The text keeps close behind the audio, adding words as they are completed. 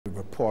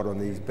report on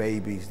these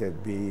babies that are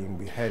being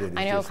beheaded.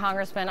 I know,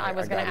 Congressman, I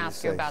was going to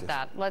ask you about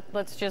that.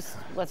 Let's just,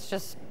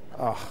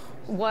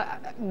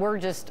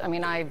 I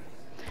mean,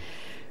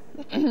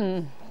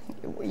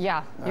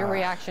 yeah, your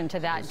reaction to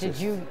that. Did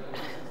you,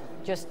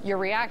 just your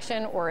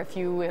reaction, or if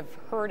you have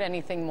heard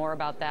anything more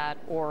about that,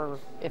 or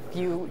if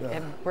you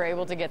were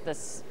able to get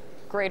this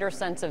greater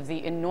sense of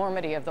the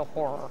enormity of the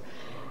horror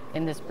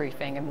in this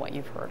briefing and what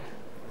you've heard?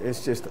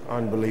 It's just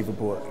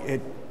unbelievable.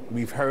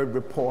 We've heard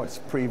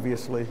reports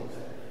previously.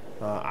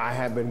 I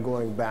have been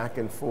going back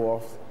and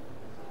forth.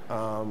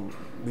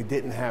 We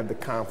didn't have the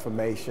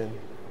confirmation.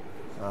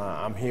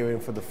 I'm hearing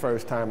for the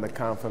first time the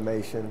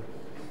confirmation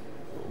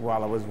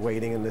while I was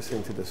waiting and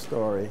listening to the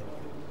story.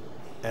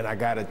 And I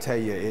gotta tell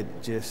you, it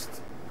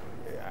just,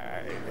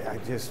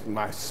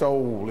 my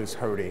soul is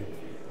hurting.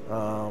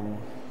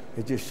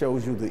 It just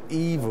shows you the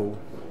evil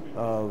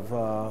of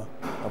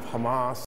Hamas